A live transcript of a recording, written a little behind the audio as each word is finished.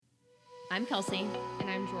I'm Kelsey. And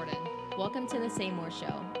I'm Jordan. Welcome to the Say More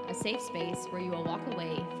Show, a safe space where you will walk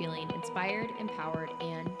away feeling inspired, empowered,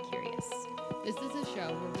 and curious. This is a show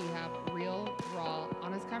where we have real, raw,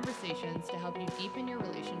 honest conversations to help you deepen your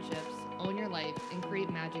relationships, own your life, and create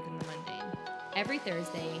magic in the mundane. Every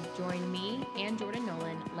Thursday, join me and Jordan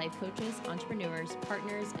Nolan, life coaches, entrepreneurs,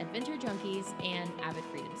 partners, adventure junkies, and avid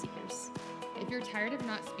freedom seekers. If you're tired of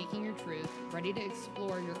not speaking your truth, ready to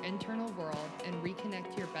explore your internal world, and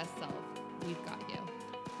reconnect to your best self, we've got you.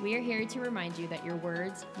 We are here to remind you that your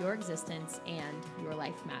words, your existence, and your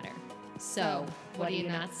life matter. So, what are you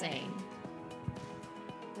not saying?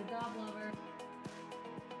 Good job, lover.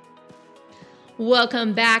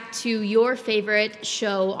 Welcome back to your favorite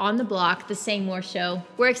show on the block, The Say More Show.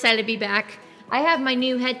 We're excited to be back. I have my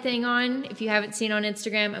new head thing on. If you haven't seen on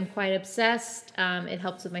Instagram, I'm quite obsessed. It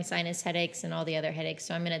helps with my sinus headaches and all the other headaches.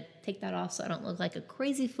 So I'm going to take that off so I don't look like a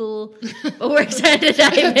crazy fool. But we're excited to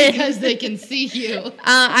dive in. Because they can see you.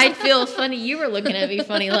 I'd feel funny. You were looking at me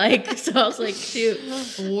funny like. So I was like, shoot.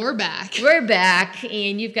 We're back. We're back.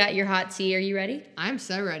 And you've got your hot tea. Are you ready? I'm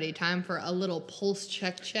so ready. Time for a little pulse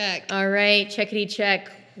check. All right. Checkity check.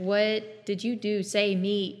 What did you do? Say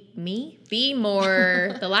me? Be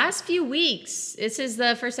more. The last few weeks. This is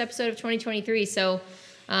the first episode of 2023. So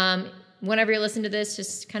whenever you listen to this,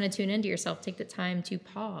 just kind of tune into yourself. Take the time to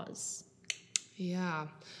pause. Yeah.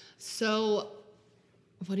 So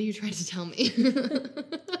what are you trying to tell me?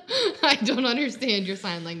 I don't understand your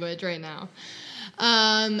sign language right now.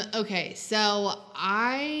 Okay. So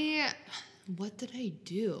what did I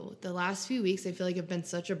do? The last few weeks, I feel like have been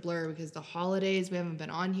such a blur because the holidays, we haven't been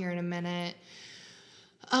on here in a minute.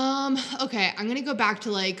 Okay, I'm gonna go back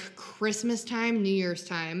to like Christmas time, New Year's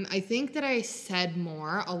time. I think that I said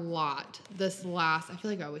more a lot I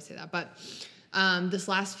feel like I always say that, but this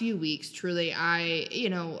last few weeks, truly, I,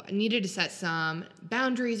 needed to set some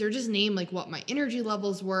boundaries or just name like what my energy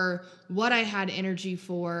levels were, what I had energy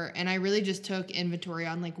for, and I really just took inventory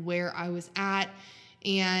on like where I was at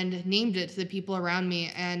and named it to the people around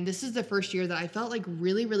me. And this is the first year that I felt like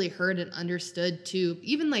really, really heard and understood too,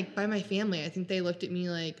 even like by my family. I think they looked at me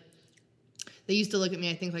like, they used to look at me,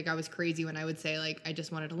 I think, like I was crazy when I would say like I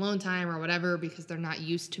just wanted alone time or whatever, because they're not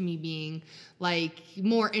used to me being like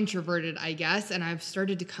more introverted, I guess. And I've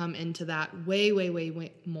started to come into that way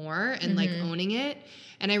more and like owning it.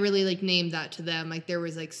 And I really like named that to them. Like there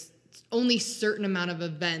was like only certain amount of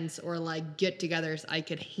events or like get-togethers I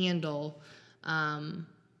could handle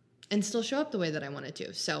and still show up the way that I wanted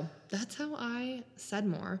to. So that's how I said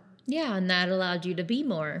more. Yeah, and that allowed you to be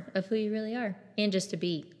more of who you really are, and just to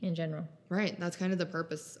be in general. Right. That's kind of the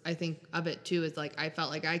purpose, I think, of it too, is like I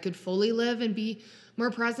felt like I could fully live and be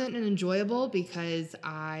more present and enjoyable because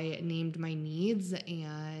I named my needs,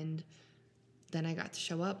 and then I got to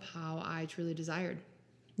show up how I truly desired.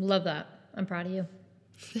 Love that. I'm proud of you.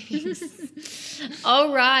 Thanks.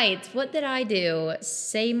 All right. What did I do?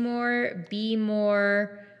 Say more, be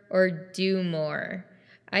more, or do more?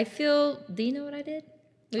 Do you know what I did?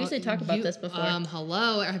 We usually talk about this before.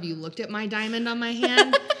 Hello. Have you looked at my diamond on my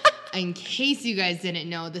hand? In case you guys didn't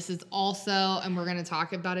know, this is also, and we're going to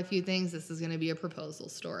talk about a few things, this is going to be a proposal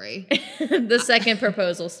story. The second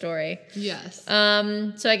proposal story. Yes.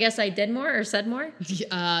 So I guess I did more or said more?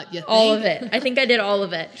 All of it. I think I did all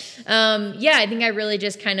of it. I think I really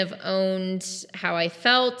just kind of owned how I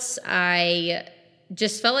felt. I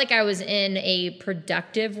just felt like I was in a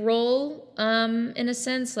productive role, in a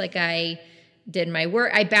sense. Like I did my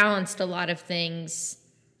work. I balanced a lot of things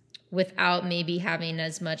without maybe having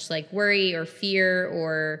as much like worry or fear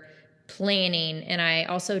or planning. And I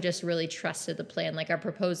also just really trusted the plan. Like our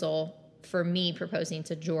proposal, for me proposing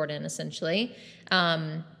to Jordan, essentially,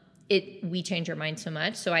 we changed our mind so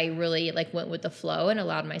much. So I really like went with the flow and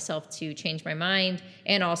allowed myself to change my mind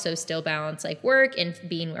and also still balance like work and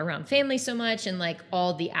being around family so much and like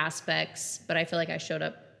all the aspects. But I feel like I showed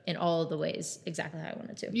up in all of the ways exactly how I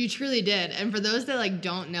wanted to. You truly did. And for those that like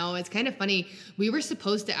don't know, it's kind of funny. We were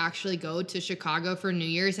supposed to actually go to Chicago for New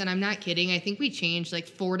Year's, and I'm not kidding. I think we changed like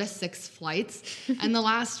 4 to 6 flights in the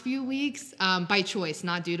last few weeks by choice,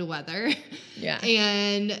 not due to weather. Yeah.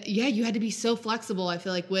 And yeah, you had to be so flexible, I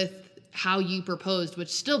feel like, with how you proposed, which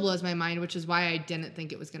still blows my mind, which is why I didn't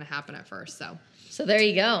think it was going to happen at first. So there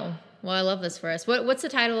you go. Well, I love this for us. What's the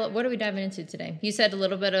title? What are we diving into today? You said a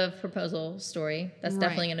little bit of proposal story. That's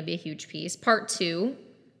definitely going to be a huge piece. Part 2.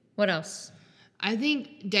 What else? I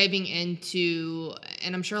think diving into,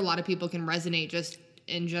 and I'm sure a lot of people can resonate just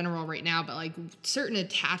in general right now, but like certain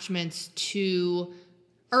attachments to,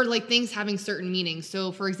 or like things having certain meanings.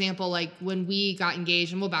 So for example, like when we got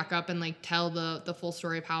engaged, and we'll back up and like tell the full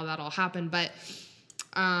story of how that all happened, but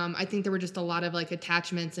I think there were just a lot of like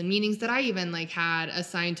attachments and meanings that I even like had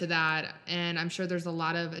assigned to that. And I'm sure there's a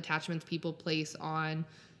lot of attachments people place on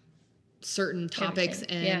certain topics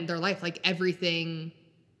in their life. Like everything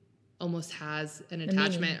almost has an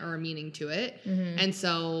attachment or a meaning to it. And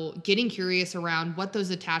so getting curious around what those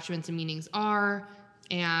attachments and meanings are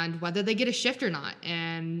and whether they get a shift or not.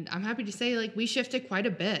 And I'm happy to say like we shifted quite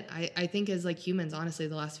a bit. I think as like humans, honestly,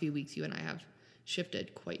 the last few weeks, you and I have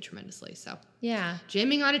shifted quite tremendously. So yeah,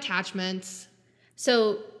 jamming on attachments.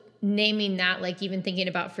 So naming that, like even thinking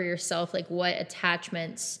about for yourself, like what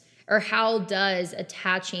attachments or how does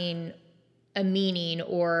attaching a meaning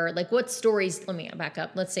or like what stories, let me back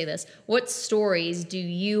up. Let's say this. What stories do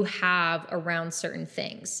you have around certain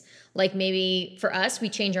things? Like maybe for us, we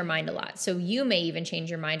change our mind a lot. So you may even change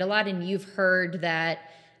your mind a lot and you've heard that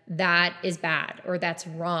is bad or that's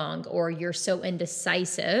wrong or you're so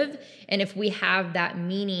indecisive. And if we have that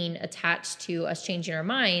meaning attached to us changing our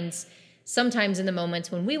minds, sometimes in the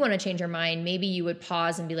moments when we want to change our mind, maybe you would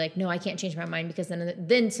pause and be like, no, I can't change my mind because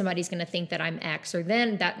then somebody's going to think that I'm X or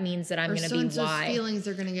then that means that I'm going to be Y. Feelings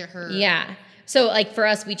are going to get hurt. Yeah. So like for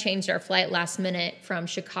us, we changed our flight last minute from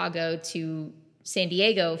Chicago to San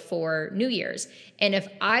Diego for New Year's. And if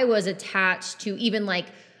I was attached to even like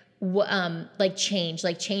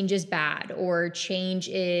change is bad or change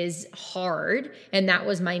is hard, and that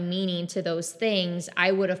was my meaning to those things,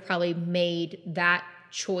 I would have probably made that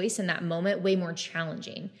choice in that moment way more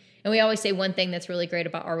challenging. And we always say one thing that's really great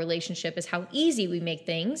about our relationship is how easy we make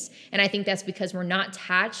things. And I think that's because we're not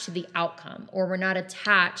attached to the outcome or we're not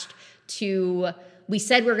attached to, we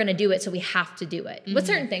said we're going to do it, so we have to do it. With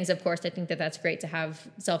certain things, of course, I think that's great to have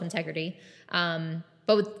self-integrity.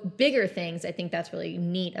 But with bigger things, I think that's really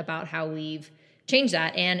neat about how we've changed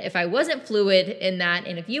that. And if I wasn't fluid in that,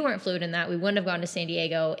 and if you weren't fluid in that, we wouldn't have gone to San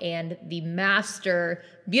Diego and the master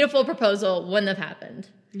beautiful proposal wouldn't have happened.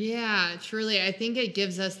 Yeah, truly. I think it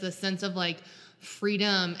gives us the sense of like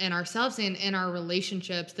freedom in ourselves and in our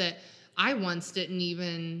relationships that I once didn't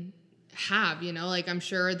even have, you know, like I'm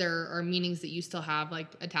sure there are meanings that you still have like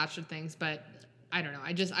attached to things, but I don't know.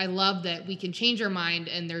 I love that we can change our mind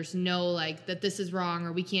and there's no like that this is wrong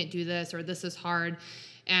or we can't do this or this is hard.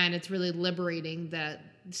 And it's really liberating that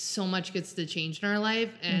so much gets to change in our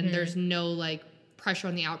life and there's no like pressure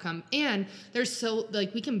on the outcome. And there's so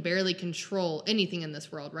like we can barely control anything in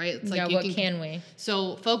this world, right? It's like what can we?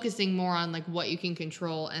 So focusing more on like what you can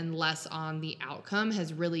control and less on the outcome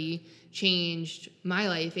has really changed my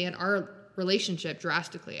life and our relationship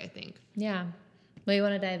drastically, I think. Yeah. Well, you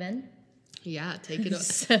want to dive in? Yeah, take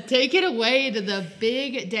it away to the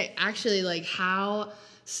big day. Actually, like how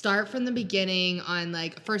start from the beginning on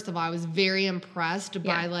like, first of all, I was very impressed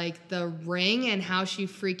by like the ring and how she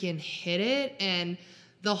freaking hit it and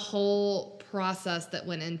the whole process that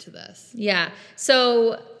went into this. Yeah.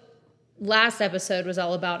 So last episode was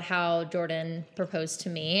all about how Jordan proposed to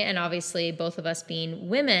me. And obviously both of us being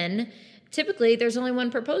women, typically there's only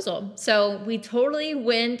one proposal. So we totally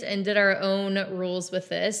went and did our own rules with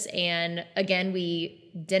this. And again, we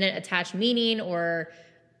didn't attach meaning or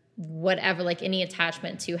whatever, like any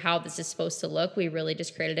attachment to how this is supposed to look. We really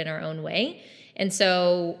just created it in our own way. And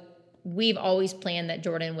so we've always planned that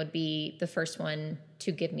Jordan would be the first one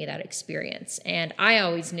to give me that experience. And I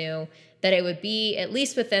always knew that it would be at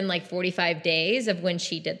least within like 45 days of when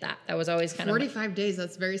she did that. That was always kind 45 days,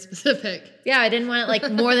 that's very specific. Yeah, I didn't want it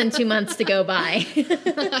like more than 2 months to go by.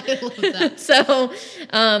 I love that. So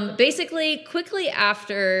basically, quickly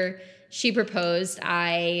after she proposed,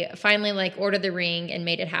 I finally like ordered the ring and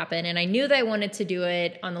made it happen. And I knew that I wanted to do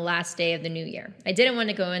it on the last day of the new year. I didn't want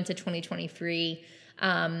to go into 2023.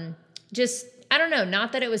 I don't know,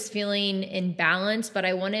 not that it was feeling imbalanced, but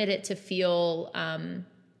I wanted it to feel,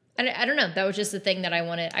 I don't know. That was just the thing that I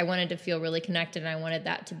wanted. I wanted to feel really connected and I wanted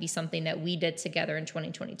that to be something that we did together in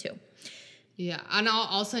 2022. Yeah. And I'll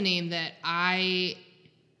also name that I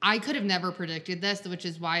could have never predicted this, which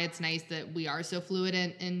is why it's nice that we are so fluid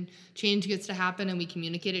and change gets to happen and we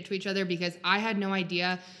communicate it to each other because I had no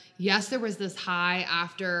idea. Yes, there was this high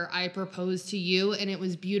after I proposed to you and it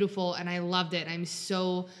was beautiful and I loved it. I'm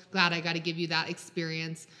so glad I got to give you that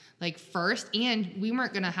experience like first. And we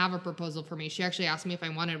weren't going to have a proposal for me. She actually asked me if I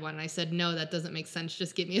wanted one. And I said, no, that doesn't make sense.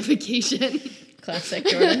 Just get me a vacation. Classic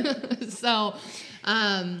Jordan. So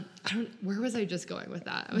Where was I just going with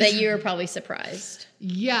that? That you were probably surprised.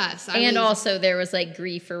 Yes. Also there was like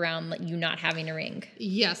grief around like you not having a ring.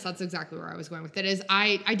 Yes, that's exactly where I was going with it. Is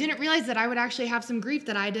I didn't realize that I would actually have some grief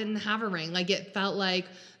that I didn't have a ring. Like it felt like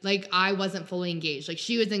I wasn't fully engaged. Like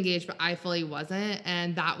she was engaged, but I fully wasn't.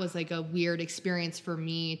 And that was like a weird experience for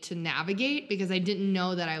me to navigate because I didn't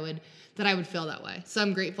know that I would feel that way. So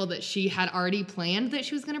I'm grateful that she had already planned that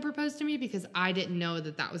she was going to propose to me because I didn't know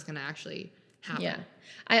that was going to actually happen. Yeah.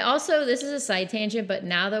 I also, this is a side tangent, but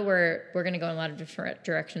now that we're going to go in a lot of different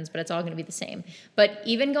directions, but it's all going to be the same. But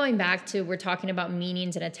even going back to, we're talking about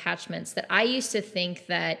meanings and attachments, that I used to think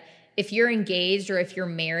that if you're engaged or if you're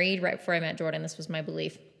married, right before I met Jordan, this was my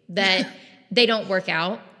belief, that they don't work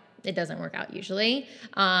out. It doesn't work out usually.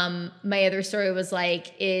 My other story was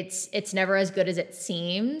like, it's never as good as it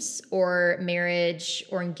seems, or marriage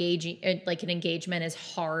or engaging, like an engagement is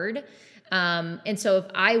hard. And so if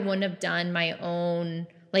I wouldn't have done my own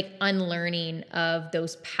like unlearning of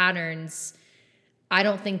those patterns, I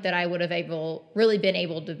don't think that I would have really been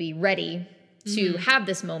able to be ready to have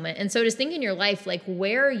this moment. And so just think in your life, like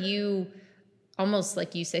where are you, almost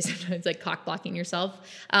like you say sometimes, like cock blocking yourself,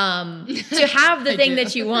 to have the thing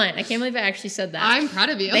that you want. I can't believe I actually said that. I'm proud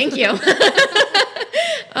of you. Thank you.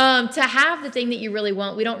 To have the thing that you really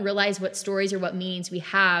want, we don't realize what stories or what meanings we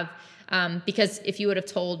have. Because if you would have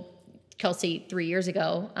told Kelsey 3 years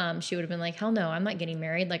ago, she would have been like, hell no, I'm not getting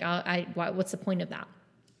married. Like, what's the point of that?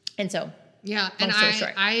 And so, yeah. And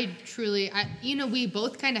I truly, we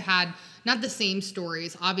both kind of had not the same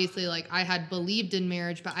stories. Obviously, like I had believed in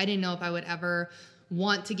marriage, but I didn't know if I would ever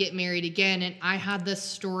want to get married again. And I had this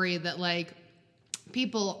story that like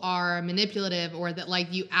people are manipulative, or that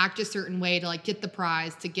like you act a certain way to like get the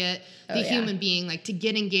prize, to get the human being, like to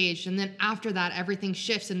get engaged, and then after that everything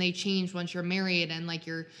shifts and they change once you're married, and like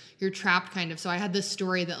you're trapped kind of. So I had this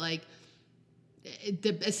story that like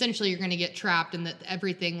essentially you're going to get trapped, and that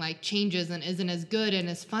everything like changes and isn't as good and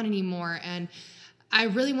as fun anymore. And I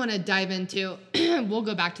really want to dive into we'll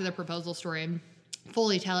go back to the proposal story and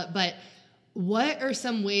fully tell it, but what are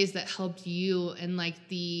some ways that helped you in like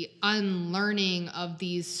the unlearning of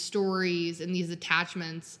these stories and these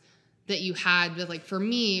attachments that you had? With like, for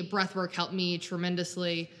me, breathwork helped me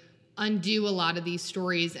tremendously undo a lot of these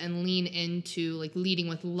stories and lean into like leading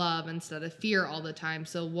with love instead of fear all the time.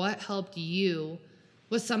 So what helped you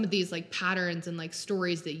with some of these like patterns and like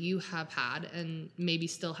stories that you have had and maybe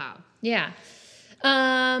still have? Yeah.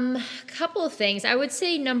 Couple of things. I would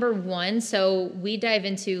say number one, so we dive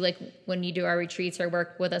into like when you do our retreats or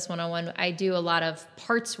work with us one-on-one, I do a lot of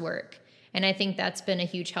parts work. And I think that's been a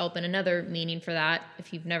huge help. And another meaning for that,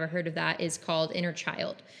 if you've never heard of that, is called inner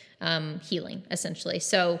child healing, essentially.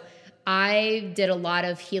 So I did a lot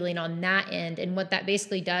of healing on that end. And what that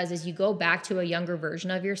basically does is you go back to a younger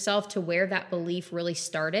version of yourself, to where that belief really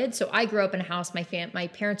started. So I grew up in a house, my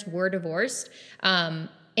parents were divorced. And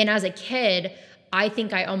as a kid, I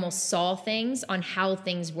think I almost saw things on how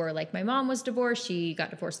things were. Like my mom was divorced, she got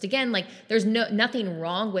divorced again. Like there's nothing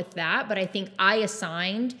wrong with that, but I think I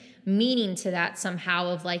assigned meaning to that somehow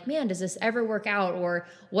of like, man, does this ever work out? Or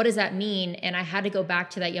what does that mean? And I had to go back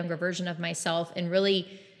to that younger version of myself and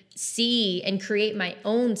really see and create my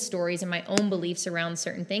own stories and my own beliefs around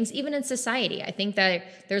certain things, even in society. I think that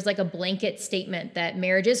there's like a blanket statement that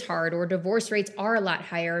marriage is hard, or divorce rates are a lot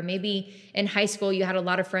higher. Or maybe in high school, you had a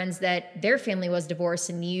lot of friends that their family was divorced,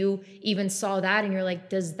 and you even saw that and you're like,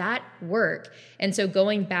 does that work? And so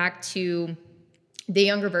going back to the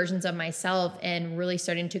younger versions of myself and really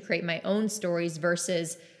starting to create my own stories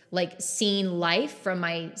versus like seeing life from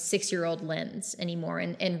my 6-year-old lens anymore,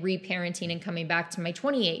 and reparenting and coming back to my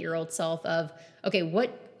 28-year-old self of, okay,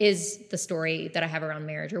 what is the story that I have around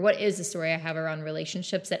marriage, or what is the story I have around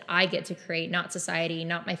relationships that I get to create, not society,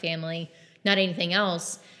 not my family, not anything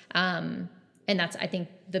else. And that's, I think,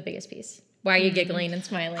 the biggest piece. Why are you giggling and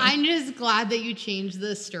smiling? I'm just glad that you changed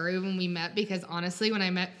the story when we met, because honestly, when I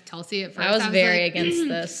met Kelsey at first, I was very against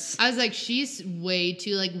this. I was like, she's way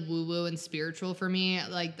too like woo-woo and spiritual for me.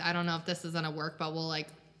 Like, I don't know if this is gonna work, but we'll like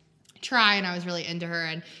try. And I was really into her,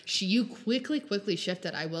 and you quickly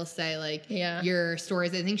shifted. I will say, like, your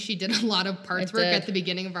stories. I think she did a lot of parts work at the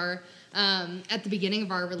beginning of our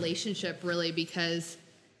relationship, really, because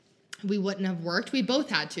we wouldn't have worked. We both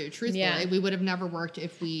had to, truthfully. We would have never worked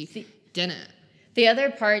if we didn't. The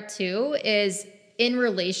other part too is in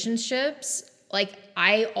relationships, like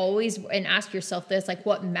I always, and ask yourself this, like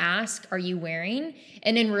what mask are you wearing?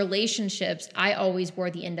 And in relationships, I always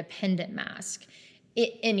wore the independent mask.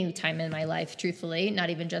 Any time in my life, truthfully, not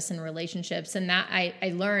even just in relationships. And that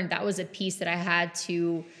I learned that was a piece that I had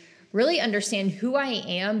to really understand who I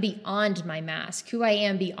am beyond my mask, who I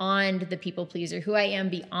am beyond the people pleaser, who I am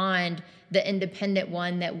beyond the independent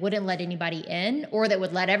one that wouldn't let anybody in, or that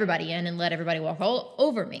would let everybody in and let everybody walk all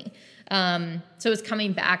over me. So it's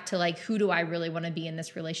coming back to like, who do I really want to be in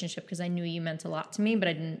this relationship? Because I knew you meant a lot to me, but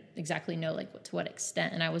I didn't exactly know like to what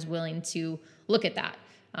extent. And I was willing to look at that.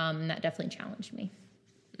 And that definitely challenged me.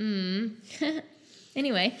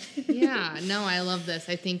 Anyway. Yeah, no, I love this.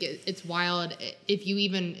 I think it's wild if you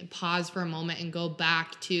even pause for a moment and go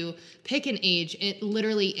back to pick an age,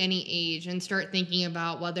 literally any age, and start thinking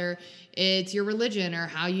about whether it's your religion or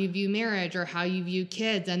how you view marriage or how you view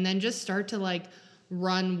kids, and then just start to like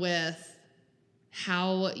run with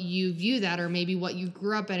how you view that, or maybe what you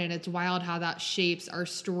grew up in. And it's wild how that shapes our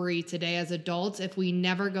story today as adults if we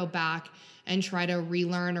never go back and try to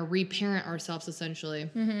relearn or reparent ourselves, essentially.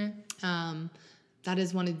 That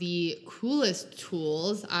is one of the coolest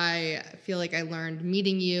tools I feel like I learned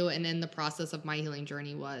meeting you, and in the process of my healing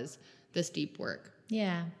journey was this deep work.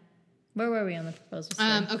 Yeah. Where were we on the proposal?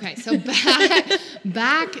 Okay, so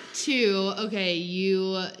back to, okay,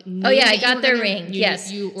 you knew I got the ring.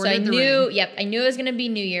 Yes. You ordered so I the knew, ring. Yep, I knew it was going to be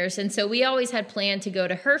New Year's. And so we always had planned to go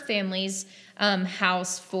to her family's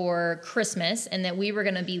house for Christmas, and that we were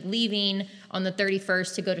going to be leaving on the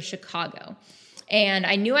 31st to go to Chicago. And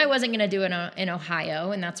I knew I wasn't going to do it in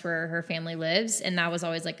Ohio, and that's where her family lives. And that was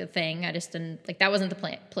always like a thing. I just didn't, like, that wasn't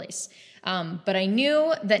the place. But I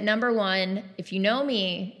knew that, number one, if you know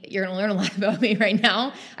me, you're going to learn a lot about me right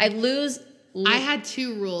now. I had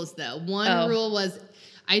two rules, though. One rule was,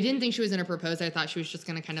 I didn't think she was going to propose. I thought she was just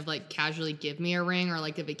going to kind of like casually give me a ring, or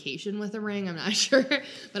like a vacation with a ring. I'm not sure.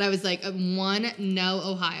 But I was like, one, no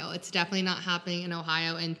Ohio. It's definitely not happening in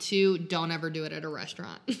Ohio. And two, don't ever do it at a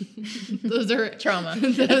restaurant. Those are trauma.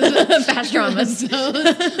 Past traumas.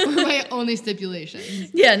 Those were my only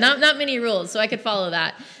stipulations. Yeah, not many rules, so I could follow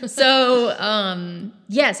that. So,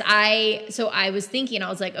 yes, I was thinking, I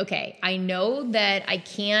was like, okay, I know that I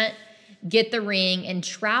can't get the ring and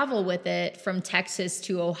travel with it from Texas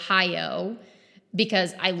to Ohio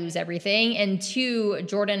because I lose everything. And two,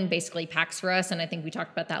 Jordan basically packs for us, and I think we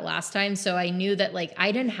talked about that last time. So I knew that like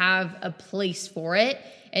I didn't have a place for it,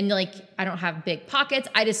 and like I don't have big pockets.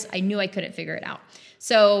 I knew I couldn't figure it out.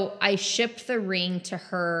 So I shipped the ring to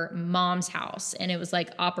her mom's house, and it was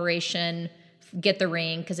like Operation Get the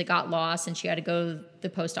Ring because it got lost and she had to go to the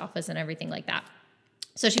post office and everything like that.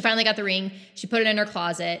 So she finally got the ring. She put it in her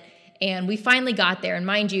closet. And we finally got there. And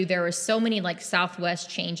mind you, there were so many like Southwest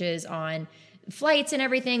changes on flights and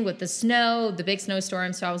everything with the snow, the big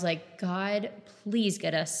snowstorm. So I was like, God, please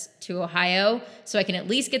get us to Ohio so I can at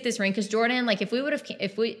least get this ring. Because Jordan, like I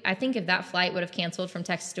think if that flight would have canceled from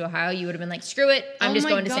Texas to Ohio, you would have been like, screw it, I'm just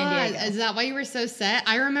going to San Diego. Is that why you were so set?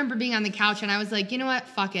 I remember being on the couch and I was like, you know what,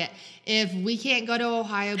 fuck it. If we can't go to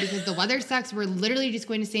Ohio because the weather sucks, we're literally just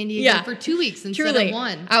going to San Diego for 2 weeks instead of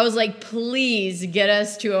one. I was like, please get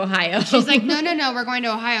us to Ohio. She's like, no, we're going to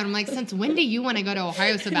Ohio. And I'm like, since when do you want to go to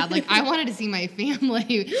Ohio so bad? Like, I wanted to see my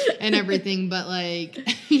family and everything, but like,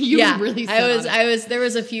 you were really set. There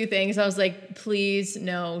was a few things. I was like, please,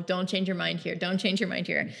 no, don't change your mind here. Don't change your mind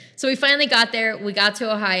here. So we finally got there. We got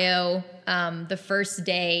to Ohio the first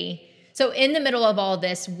day. So in the middle of all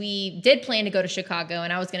this, we did plan to go to Chicago,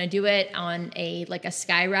 and I was going to do it on a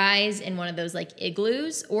sky rise in one of those like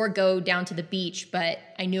igloos, or go down to the beach. But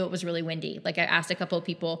I knew it was really windy. Like I asked a couple of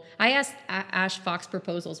people. I asked Ash Fox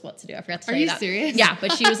Proposals what to do. I forgot to tell you that. Are you serious? Yeah,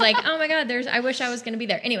 but she was like, oh my God, I wish I was going to be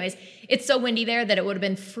there. Anyways, it's so windy there that it would have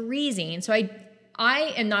been freezing. So I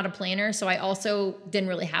am not a planner, so I also didn't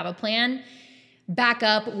really have a plan. Back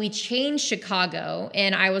up, we changed Chicago,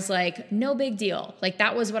 and I was like, no big deal. Like,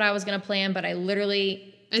 that was what I was going to plan, but I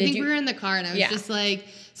think we were in the car, and I was just like,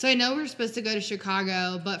 so I know we're supposed to go to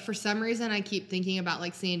Chicago, but for some reason I keep thinking about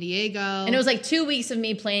like San Diego. And it was like 2 weeks of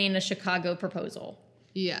me planning a Chicago proposal.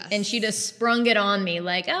 Yes. And she just sprung it on me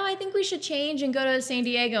like, oh, I think we should change and go to San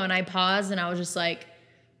Diego. And I paused, and I was just like,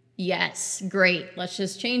 yes, great. Let's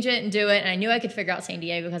just change it and do it. And I knew I could figure out San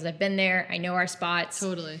Diego because I've been there. I know our spots.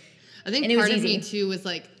 Totally. I think part of me too was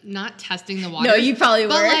like not testing the water. No, you probably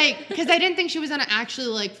were. But like, because I didn't think she was gonna actually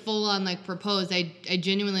like full on like propose. I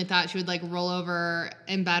genuinely thought she would like roll over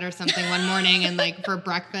in bed or something one morning and like for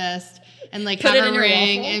breakfast and like have a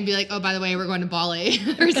ring and be like, oh, by the way, we're going to Bali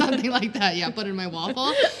or something like that. Yeah, put it in my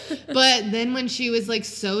waffle. But then when she was like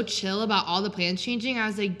so chill about all the plans changing, I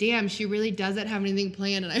was like, damn, she really doesn't have anything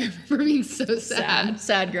planned. And I remember being so sad.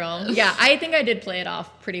 Sad girl. Yeah, I think I did play it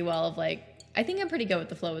off pretty well of like, I think I'm pretty good with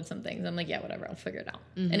the flow with some things. I'm like, yeah, whatever, I'll figure it out.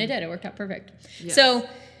 Mm-hmm. And it did. It worked out perfect. Yes. So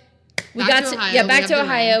we got to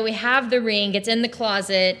Ohio. We have the ring. It's in the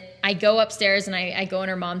closet. I go upstairs and I go in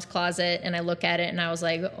her mom's closet and I look at it and I was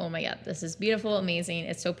like, oh my God, this is beautiful, amazing.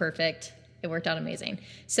 It's so perfect. It worked out amazing.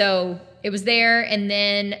 So it was there. And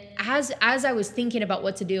then as I was thinking about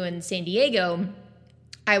what to do in San Diego,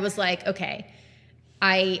 I was like, okay,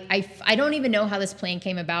 I don't even know how this plan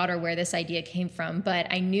came about or where this idea came from, but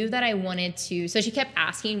I knew that I wanted to. So she kept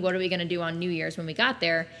asking, what are we going to do on New Year's when we got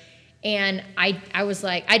there? And I was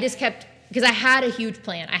like, I just kept, because I had a huge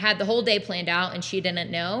plan. I had the whole day planned out and she didn't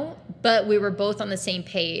know, but we were both on the same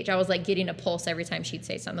page. I was like getting a pulse every time she'd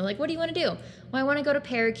say something. Like, what do you want to do? Well, I want to go to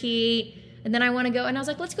Parakeet. And then I want to go, and I was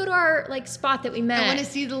like, let's go to our like spot that we met. I want to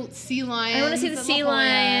see the sea lions. I want to see the sea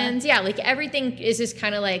lions. Yeah, like everything is just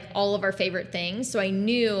kind of like all of our favorite things. So I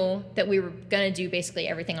knew that we were going to do basically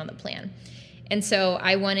everything on the plan. And so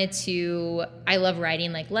I love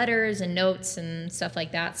writing like letters and notes and stuff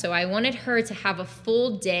like that. So I wanted her to have a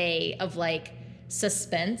full day of like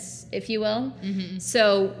suspense, if you will. Mm-hmm.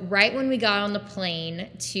 So right when we got on the plane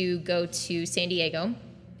to go to San Diego,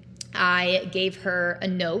 I gave her a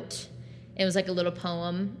note. It was like a little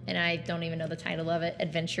poem, and I don't even know the title of it,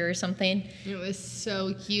 Adventure or something. It was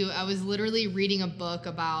so cute. I was literally reading a book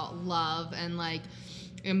about love and like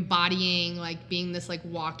embodying, like being this like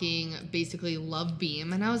walking, basically love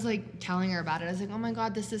beam. And I was like telling her about it. I was like, oh my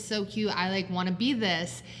God, this is so cute. I like want to be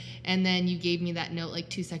this. And then you gave me that note like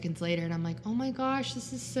 2 seconds later, and I'm like, oh my gosh,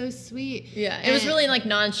 this is so sweet. Yeah, it was really like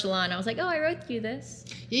nonchalant. I was like, oh, I wrote you this.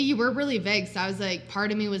 Yeah, you were really vague. So I was like,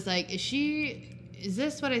 part of me was like, is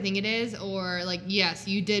this what I think it is? Or like, yes,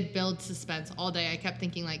 you did build suspense all day. I kept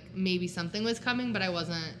thinking like maybe something was coming, but I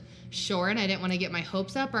wasn't sure, and I didn't want to get my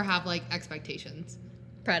hopes up or have like expectations.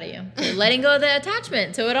 Proud of you. You're letting go of the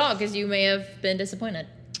attachment to it all, because you may have been disappointed.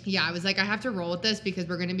 Yeah, I was like, I have to roll with this because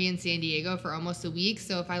we're going to be in San Diego for almost a week.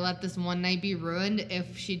 So if I let this one night be ruined,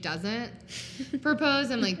 if she doesn't propose,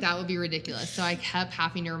 I'm like, that would be ridiculous. So I kept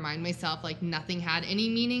having to remind myself, like, nothing had any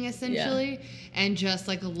meaning, essentially, and just,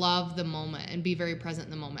 like, love the moment and be very present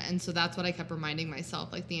in the moment. And so that's what I kept reminding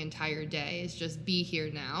myself, like, the entire day is just be here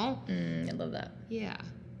now. I love that. Yeah.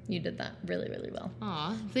 You did that really, really well.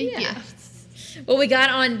 Aw, thank you. Well, we got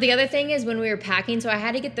on, the other thing is when we were packing, so I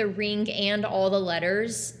had to get the ring and all the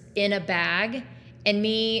letters in a bag, and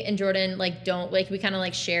me and Jordan we kind of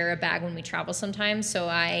like share a bag when we travel sometimes, so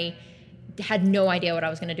I had no idea what I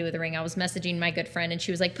was going to do with the ring. I was messaging my good friend, and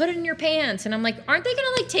she was like, put it in your pants, and I'm like, aren't they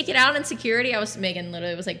going to like take it out in security? Megan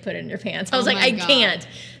literally was like, put it in your pants. I was like, I can't.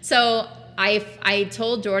 So I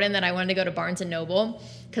told Jordan that I wanted to go to Barnes & Noble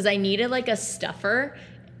because I needed like a stuffer.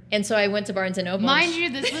 And so I went to Barnes & Noble. Mind you,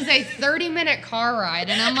 this was a 30-minute car ride.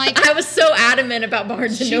 And I'm like... I was so adamant about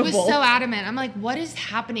Barnes & Noble. She was so adamant. I'm like, what is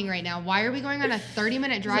happening right now? Why are we going on a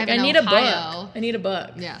 30-minute drive in Ohio? I need a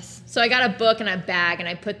book. Yes. So I got a book and a bag, and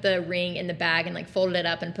I put the ring in the bag and like folded it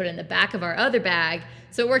up and put it in the back of our other bag.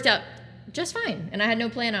 So it worked out just fine. And I had no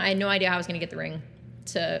plan. I had no idea how I was going to get the ring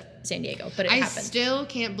to San Diego, but it happened. I still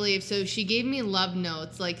can't believe. So she gave me love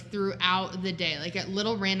notes like throughout the day, like at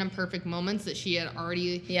little random perfect moments that she had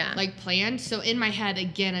already like planned. So in my head,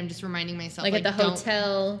 again, I'm just reminding myself, like at the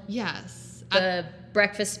hotel. Yes. The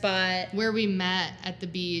breakfast spot. Where we met at the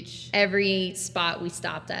beach. Every spot we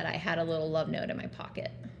stopped at, I had a little love note in my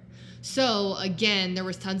pocket. So again, there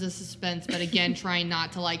was tons of suspense, but again, trying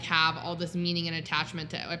not to like have all this meaning and attachment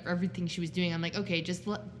to everything she was doing. I'm like, okay, just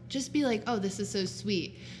be like, oh, this is so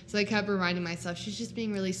sweet. So I kept reminding myself, she's just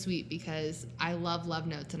being really sweet because I love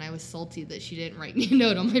notes, and I was salty that she didn't write me a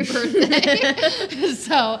note on my birthday.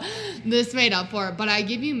 So this made up for it. But I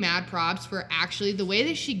give you mad props for actually the way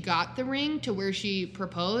that she got the ring to where she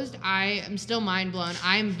proposed. I am still mind blown.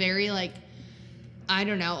 I'm very like, I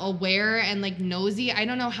don't know, aware and like nosy. I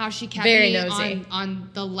don't know how she kept me on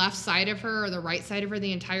the left side of her or the right side of her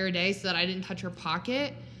the entire day so that I didn't touch her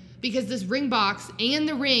pocket, because this ring box and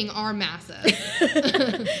the ring are massive.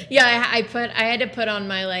 Yeah, I had to put on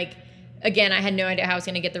my like, again, I had no idea how I was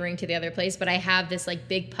going to get the ring to the other place, but I have this like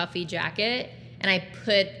big puffy jacket, and I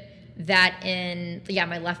put that in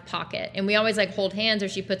my left pocket, and we always like hold hands, or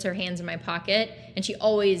she puts her hands in my pocket, and she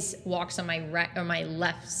always walks on my right or my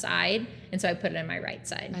left side, and so I put it in my right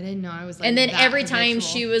side. I didn't know I was like, and then every time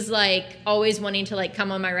she was like always wanting to like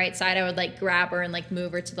come on my right side, I would like grab her and like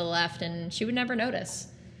move her to the left, and she would never notice.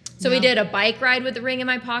 So we did a bike ride with the ring in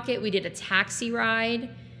my pocket, we did a taxi ride,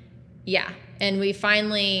 and we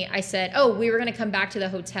finally, I said, we were going to come back to the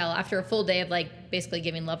hotel after a full day of like basically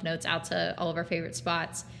giving love notes out to all of our favorite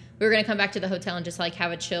spots. We were going to come back to the hotel and just like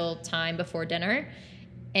have a chill time before dinner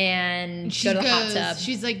and go to the hot tub.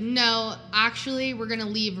 She's like, no, actually, we're going to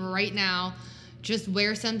leave right now. Just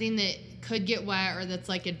wear something that could get wet or that's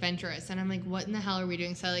like adventurous. And I'm like, what in the hell are we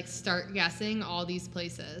doing? So I like start guessing all these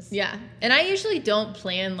places. Yeah. And I usually don't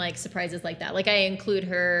plan like surprises like that. Like I include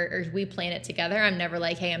her or we plan it together. I'm never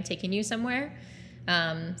like, hey, I'm taking you somewhere.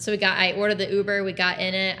 So I ordered the Uber, we got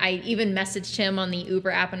in it. I even messaged him on the Uber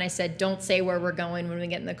app and I said, don't say where we're going when we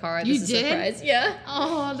get in the car. This is a surprise. Yeah.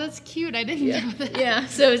 Oh, that's cute. I didn't know that. Yeah.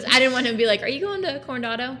 So I didn't want him to be like, are you going to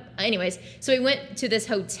Coronado? Anyways, so we went to this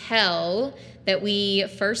hotel that we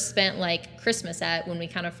first spent like Christmas at when we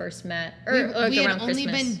kind of first met. We had only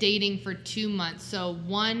been dating for 2 months. So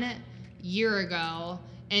 1 year ago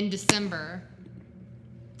in December,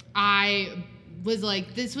 I was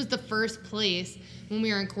like, this was the first place when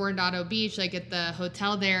we were in Coronado Beach, like at the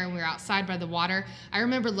hotel there, and we were outside by the water. I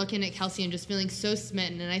remember looking at Kelsey and just feeling so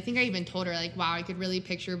smitten. And I think I even told her, like, wow, I could really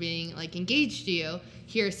picture being like engaged to you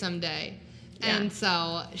here someday. Yeah. And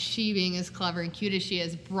so she, being as clever and cute as she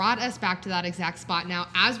is, brought us back to that exact spot. Now,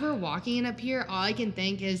 as we're walking up here, all I can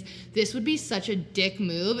think is this would be such a dick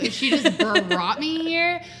move if she just brought me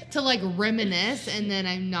here to like reminisce, and then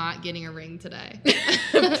I'm not getting a ring today.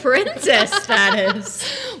 Princess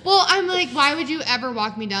status. Well, I'm like, why would you ever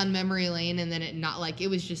walk me down memory lane and then it not like it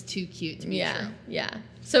was just too cute to be true. Yeah.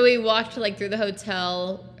 So we walked like through the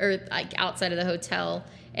hotel or like outside of the hotel.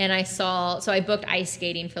 And I booked ice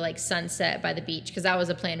skating for like sunset by the beach because that was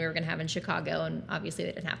a plan we were going to have in Chicago, and obviously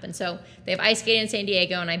that didn't happen. So they have ice skating in San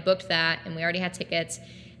Diego, and I booked that, and we already had tickets.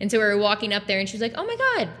 And so we were walking up there, and she was like, oh my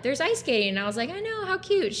God, there's ice skating. And I was like, I know, how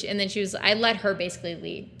cute. And then I let her basically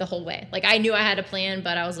lead the whole way. Like I knew I had a plan,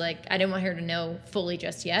 but I was like, I didn't want her to know fully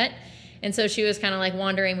just yet. And so she was kind of like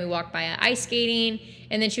wandering. We walked by ice skating,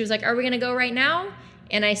 and then she was like, are we going to go right now?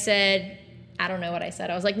 And I said, I don't know what I said.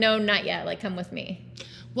 I was like, no, not yet. Like, come with me.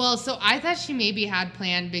 Well, so I thought she maybe had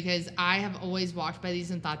planned because I have always walked by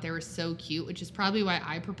these and thought they were so cute, which is probably why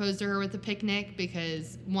I proposed to her with a picnic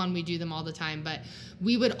because, one, we do them all the time, but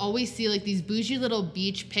we would always see like these bougie little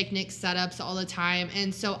beach picnic setups all the time.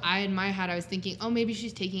 And so in my head, I was thinking, oh, maybe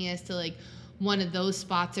she's taking us to like one of those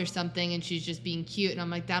spots or something and she's just being cute. And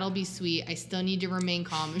I'm like, that'll be sweet. I still need to remain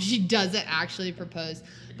calm if she doesn't actually propose.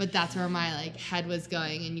 But that's where my like head was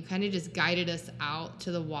going, and you kind of just guided us out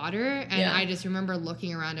to the water, and I just remember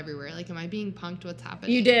looking around everywhere like, am I being punked? What's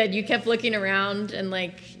happening? You did. You kept looking around and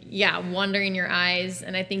like, wondering your eyes,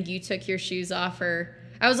 and I think you took your shoes off, or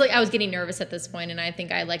I was getting nervous at this point, and I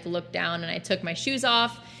think I like looked down and I took my shoes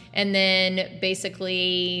off, and then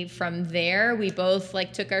basically from there we both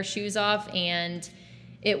like took our shoes off, and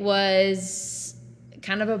it was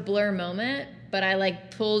kind of a blur moment. But I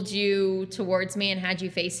like pulled you towards me and had you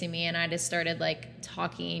facing me, and I just started like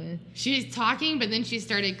talking. She's talking, but then she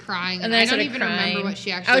started crying, and then I don't even remember what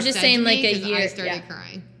she actually said. I was just saying like a year. I started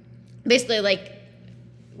crying. Basically, like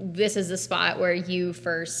this is the spot where you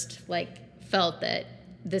first like felt that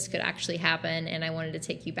this could actually happen, and I wanted to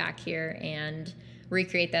take you back here and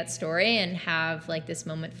recreate that story and have like this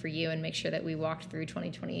moment for you and make sure that we walked through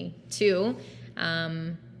 2022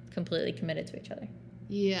 completely committed to each other.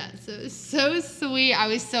 Yeah, so it was so sweet. I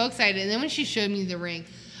was so excited. And then when she showed me the ring,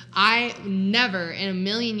 I never in a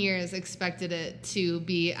million years expected it to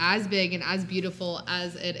be as big and as beautiful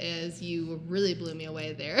as it is. You really blew me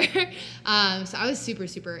away there. So I was super,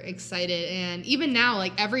 super excited. And even now,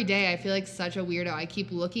 like every day, I feel like such a weirdo. I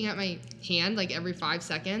keep looking at my hand like every 5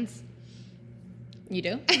 seconds. You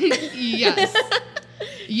do? Yes.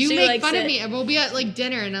 You she make fun of me. And we'll be at like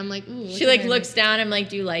dinner and I'm like, ooh. She like looks down. I'm like,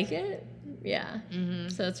 do you like it? Yeah. Mm-hmm.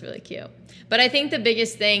 So it's really cute. But I think the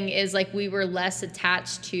biggest thing is like we were less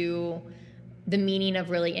attached to the meaning of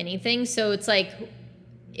really anything. So it's like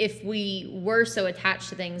if we were so attached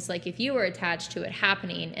to things, like if you were attached to it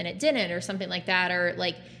happening and it didn't or something like that, or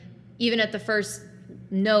like even at the first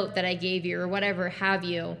note that I gave you or whatever have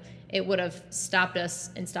you, it would have stopped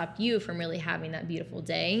us and stopped you from really having that beautiful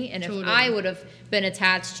day. And totally. If I would have been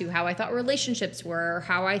attached to how I thought relationships were, or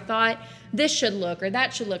how I thought this should look or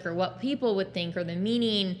that should look, or what people would think, or the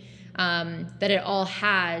meaning that it all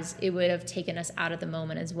has, it would have taken us out of the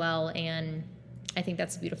moment as well. And I think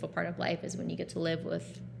that's the beautiful part of life is when you get to live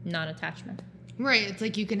with non-attachment. Right. It's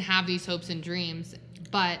like you can have these hopes and dreams,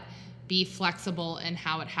 but be flexible in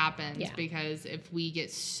how it happens, because if we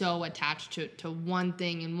get so attached to one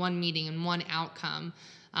thing and one meeting and one outcome,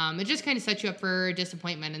 it just kind of sets you up for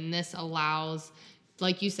disappointment. And this allows,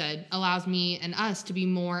 like you said, allows me and us to be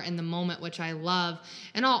more in the moment, which I love.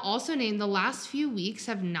 And I'll also name the last few weeks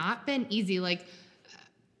have not been easy. Like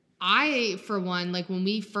I, for one, like when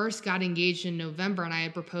we first got engaged in November and I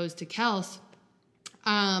had proposed to Kels,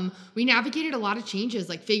 we navigated a lot of changes,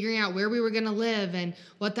 like figuring out where we were going to live and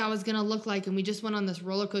what that was going to look like. And we just went on this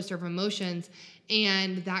roller coaster of emotions.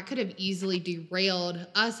 And that could have easily derailed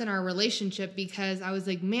us in our relationship because I was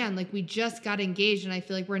like, man, like we just got engaged and I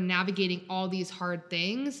feel like we're navigating all these hard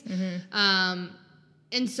things.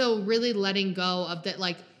 And so really letting go of that,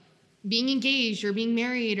 like being engaged or being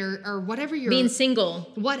married or whatever you're being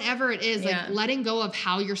single, whatever it is, like letting go of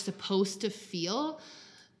how you're supposed to feel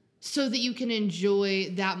so that you can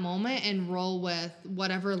enjoy that moment and roll with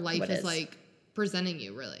whatever life is like presenting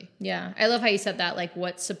you, really. Yeah. I love how you said that, like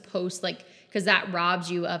what's supposed, like, because that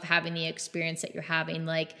robs you of having the experience that you're having.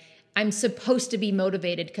 Like, I'm supposed to be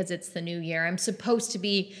motivated because it's the new year. I'm supposed to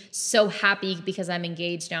be so happy because I'm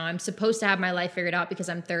engaged now. I'm supposed to have my life figured out because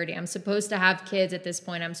I'm 30. I'm supposed to have kids at this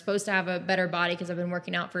point. I'm supposed to have a better body because I've been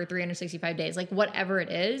working out for 365 days. Like, whatever it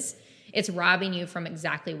is, it's robbing you from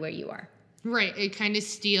exactly where you are. Right. It kind of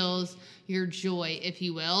steals your joy, if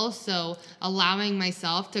you will. So allowing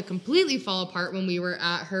myself to completely fall apart when we were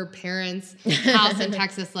at her parents' house in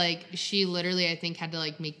Texas, like she literally, I think, had to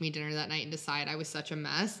like make me dinner that night and decide I was such a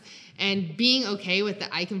mess. And being okay with that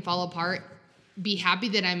I can fall apart, be happy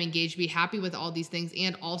that I'm engaged, be happy with all these things,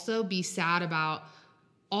 and also be sad about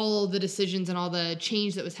all the decisions and all the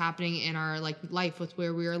change that was happening in our like life with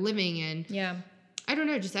where we were living. And I don't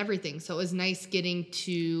know, just everything. So it was nice getting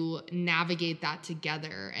to navigate that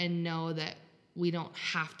together and know that we don't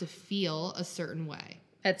have to feel a certain way.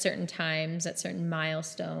 At certain times, at certain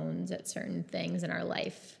milestones, at certain things in our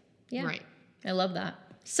life. Yeah. Right. I love that.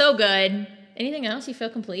 So good. Anything else? You feel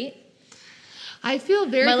complete? I feel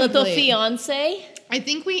very My complete. little fiance. I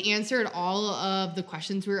think we answered all of the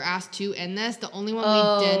questions we were asked to in this. The only one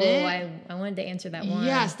we didn't. I wanted to answer that one.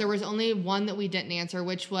 Yes, there was only one that we didn't answer,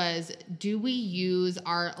 which was, do we use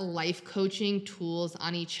our life coaching tools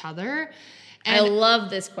on each other? And I love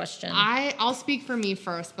this question. I'll speak for me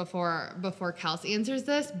first before Kels answers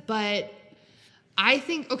this, but I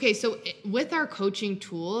think, okay, so with our coaching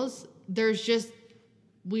tools,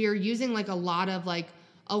 we are using like a lot of like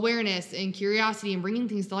awareness and curiosity and bringing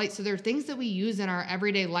things to light. So there are things that we use in our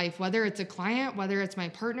everyday life, whether it's a client, whether it's my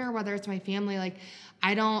partner, whether it's my family. Like,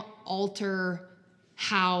 I don't alter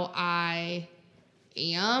how I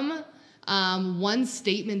am. One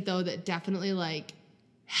statement though that definitely like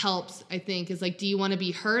helps, I think, is like, do you want to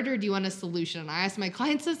be heard or do you want a solution? And I ask my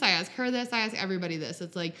clients this, I ask her this, I ask everybody this.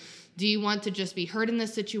 It's like, do you want to just be heard in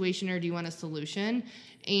this situation or do you want a solution?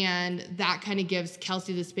 And that kind of gives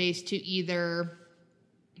Kelsey the space to either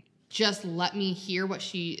just let me hear what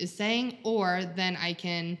she is saying, or then I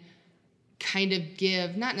can kind of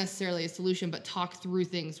give, not necessarily a solution, but talk through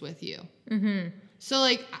things with you. Mm-hmm. So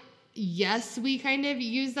like, yes, we kind of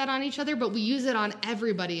use that on each other, but we use it on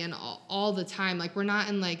everybody and all the time. Like, we're not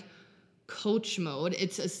in like coach mode.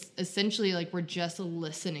 It's essentially like we're just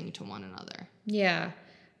listening to one another. Yeah,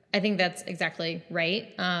 I think that's exactly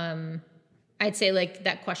right. I'd say like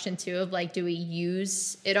that question too of like, do we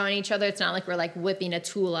use it on each other? It's not like we're like whipping a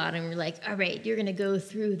tool out and we're like, all right, you're going to go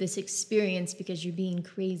through this experience because you're being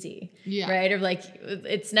crazy. Yeah. Right. Or like,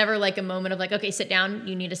 it's never like a moment of like, okay, sit down,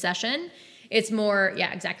 you need a session. It's more,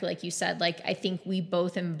 yeah, exactly like you said. Like, I think we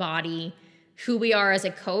both embody who we are as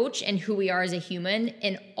a coach and who we are as a human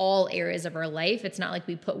in all areas of our life. It's not like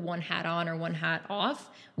we put one hat on or one hat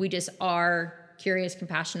off. We just are curious,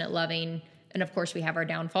 compassionate, loving, and of course we have our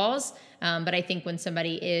downfalls. But I think when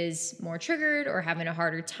somebody is more triggered or having a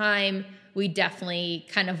harder time, we definitely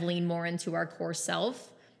kind of lean more into our core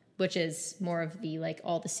self, which is more of the like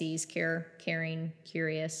all the C's: caring,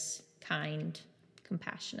 curious, kind,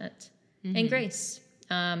 compassionate, and grace.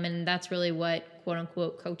 And that's really what quote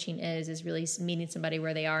unquote coaching is really meeting somebody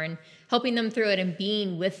where they are and helping them through it and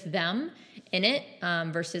being with them in it,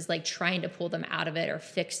 versus like trying to pull them out of it or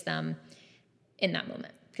fix them in that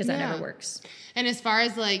moment. Because that never works. And as far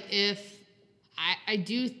as like, if I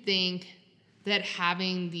do think that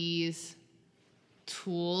having these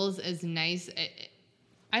tools is nice.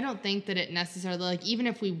 I don't think that it necessarily, like, even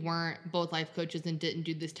if we weren't both life coaches and didn't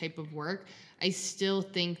do this type of work, I still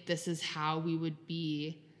think this is how we would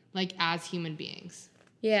be like as human beings.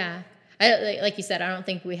 Yeah. Like you said, I don't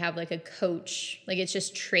think we have like a coach. Like, it's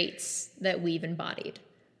just traits that we've embodied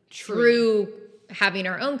through having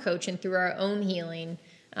our own coach and through our own healing.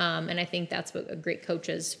 And I think that's what great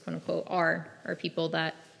coaches, quote unquote, are people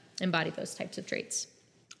that embody those types of traits.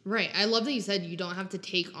 Right. I love that you said you don't have to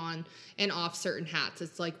take on and off certain hats.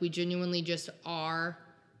 It's like we genuinely just are.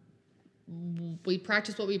 We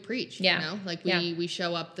practice what we preach. Yeah. You know, like we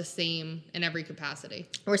show up the same in every capacity.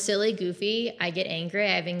 We're silly, goofy. I get angry.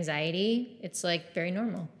 I have anxiety. It's like very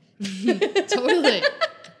normal. Totally.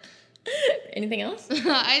 Anything else?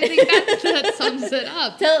 I think that sums it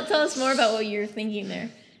up. Tell us more about what you're thinking there.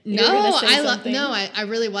 No, I I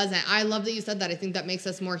really wasn't. I love that you said that. I think that makes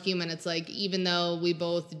us more human. It's like, even though we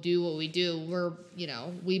both do what we do, we're,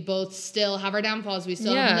 we both still have our downfalls. We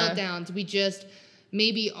still have meltdowns. We just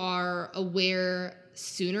maybe are aware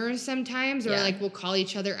sooner sometimes, or like we'll call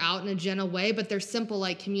each other out in a gentle way, but they're simple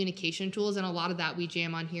like communication tools, and a lot of that we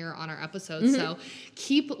jam on here on our episodes. So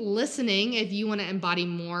keep listening if you want to embody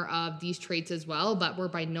more of these traits as well, but we're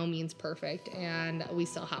by no means perfect, and we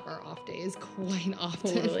still have our off days quite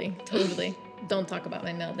often. Totally. Don't talk about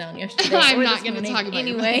my meltdown yesterday. I'm not going to talk about it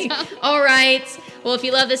anyway. All right. Well, if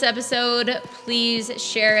you love this episode, please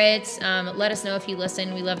share it. Let us know if you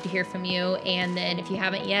listen. We love to hear from you. And then if you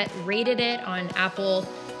haven't yet rated it on Apple,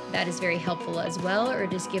 that is very helpful as well. Or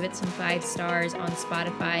just give it some 5 stars on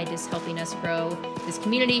Spotify, just helping us grow this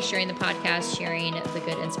community, sharing the podcast, sharing the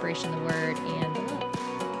good inspiration, the word, and the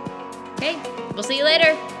love. Okay. We'll see you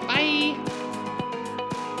later. Bye.